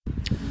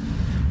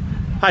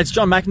Hi, it's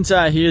John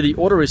McIntyre here, the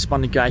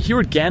autoresponder guy,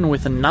 here again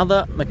with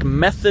another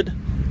McMethod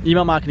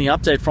email marketing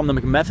update from the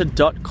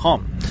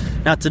McMethod.com.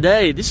 Now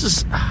today, this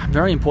is a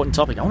very important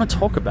topic. I want to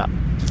talk about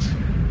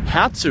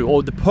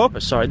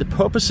the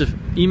purpose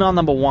of email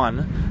number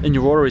one in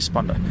your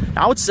autoresponder.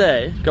 I would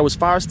go as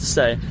far as to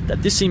say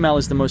that this email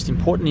is the most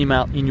important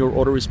email in your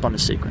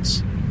autoresponder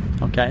sequence.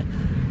 Okay?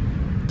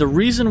 The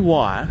reason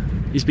why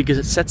is because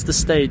it sets the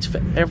stage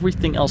for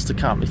everything else to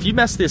come. If you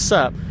mess this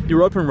up,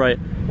 your open rate,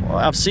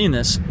 I've seen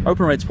this,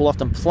 open rates will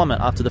often plummet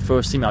after the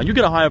first email. You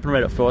get a high open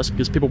rate at first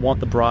because people want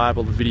the bribe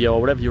or the video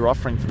or whatever you're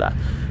offering for that.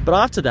 But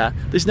after that,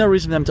 there's no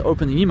reason for them to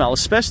open the email,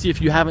 especially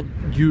if you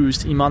haven't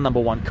used email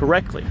number one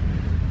correctly.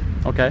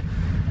 Okay?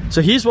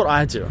 So here's what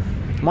I do.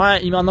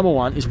 My email number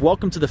one is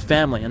welcome to the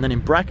family, and then in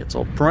brackets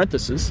or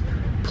parentheses,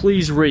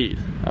 please read.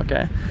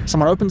 Okay?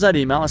 Someone opens that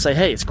email and say,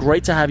 hey, it's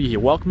great to have you here.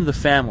 Welcome to the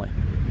family.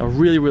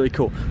 Really, really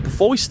cool.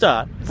 Before we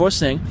start, first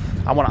thing,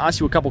 I want to ask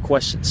you a couple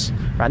questions.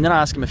 Right? And then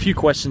I ask them a few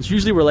questions,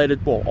 usually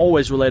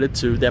always related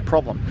to their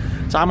problem.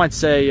 So I might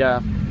say,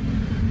 up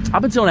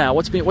until now,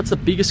 what's the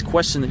biggest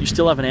question that you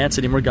still haven't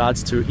answered in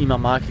regards to email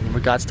marketing, in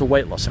regards to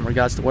weight loss, in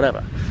regards to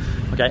whatever?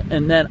 Okay,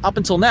 and then up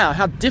until now,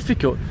 how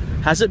difficult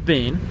has it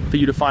been for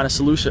you to find a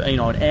solution,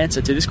 an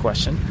answer to this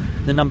question?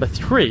 Then number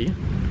three,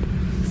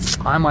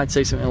 I might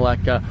say something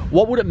like,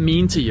 what would it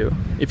mean to you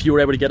if you were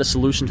able to get a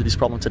solution to this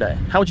problem today?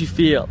 How would you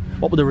feel?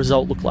 What would the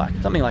result look like?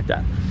 Something like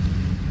that.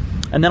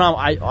 And then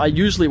I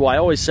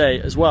always say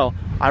as well,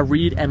 I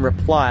read and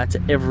reply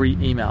to every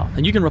email.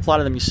 And you can reply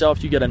to them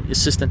yourself. You get an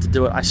assistant to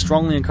do it. I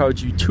strongly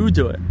encourage you to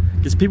do it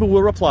because people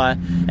will reply,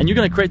 and you're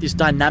going to create this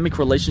dynamic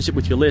relationship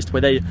with your list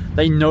where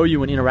they know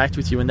you and interact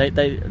with you, and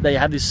they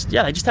have this,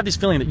 they just have this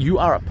feeling that you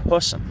are a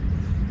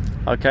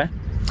person. Okay?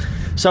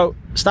 So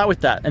start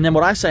with that. And then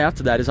what I say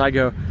after that is I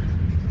go,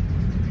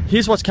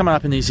 here's what's coming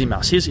up in these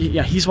emails.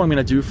 Here's what I'm going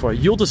to do for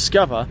you. You'll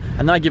discover,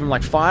 and then I give them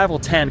like 5 or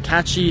 10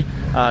 catchy,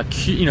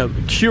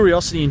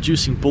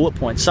 curiosity-inducing bullet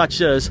points,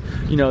 such as,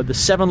 the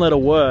 7-letter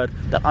word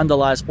that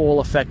underlies all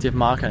effective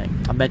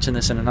marketing. I mentioned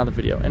this in another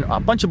video, and a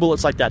bunch of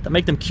bullets like that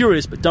make them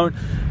curious, but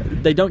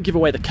they don't give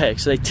away the cake,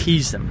 so they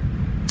tease them.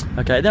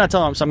 Okay. Then I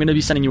tell them, so I'm going to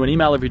be sending you an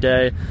email every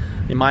day.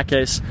 In my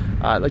case,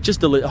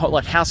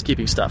 like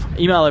housekeeping stuff.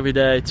 Email every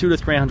day, 200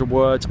 to 300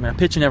 words. I'm going to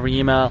pitch in every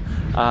email.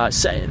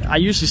 I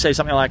usually say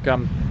something like,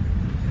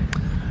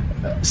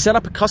 set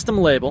up a custom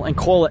label and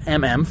call it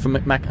MM for the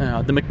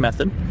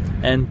McMethod,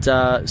 and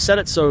set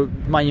it so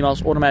my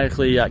emails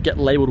automatically get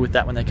labeled with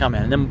that when they come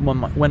in. And then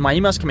when my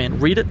emails come in,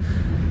 read it,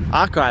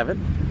 archive it.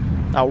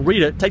 I'll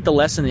read it, take the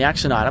lesson, the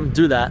action item,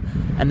 do that,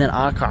 and then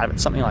archive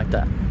it, something like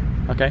that.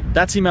 Okay,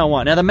 that's email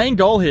one. Now the main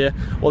goal here,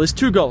 there's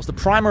 2 goals. The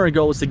primary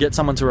goal is to get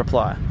someone to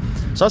reply.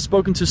 So I've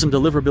spoken to some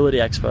deliverability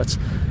experts,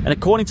 and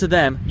according to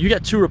them, you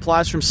get 2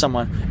 replies from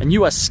someone, and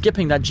you are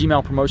skipping that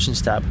Gmail promotions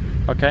tab.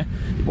 Okay,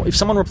 if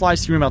someone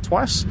replies to your email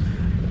twice,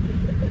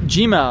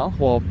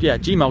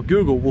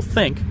 Google will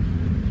think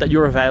that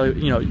you're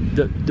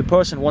the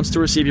person wants to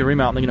receive your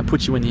email, and they're going to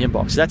put you in the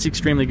inbox. That's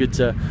extremely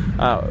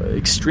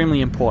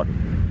important.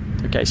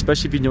 Okay,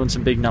 especially if you're doing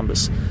some big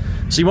numbers.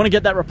 So you want to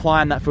get that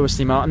reply in that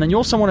first email, and then you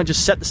also want to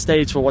just set the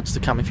stage for what's to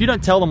come. If you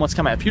don't tell them what's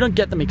coming up, if you don't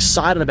get them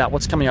excited about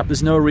what's coming up,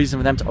 there's no reason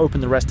for them to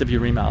open the rest of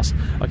your emails.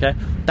 Okay,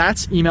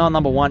 that's email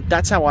number one.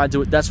 That's how I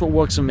do it. That's what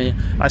works for me.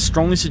 I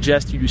strongly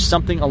suggest you do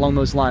something along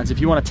those lines. If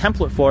you want a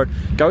template for it,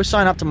 go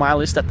sign up to my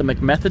list at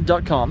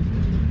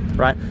themcmethod.com.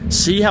 Right?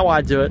 See how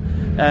I do it,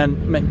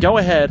 and go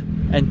ahead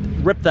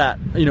and rip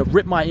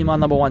my email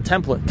number one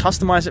template,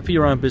 customize it for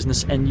your own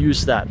business, and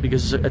use that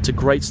because it's a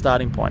great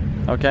starting point.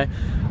 Okay.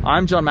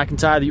 I'm John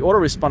McIntyre, the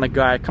autoresponder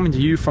guy, coming to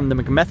you from the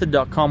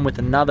McMethod.com with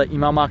another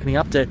email marketing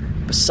update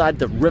beside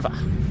the river.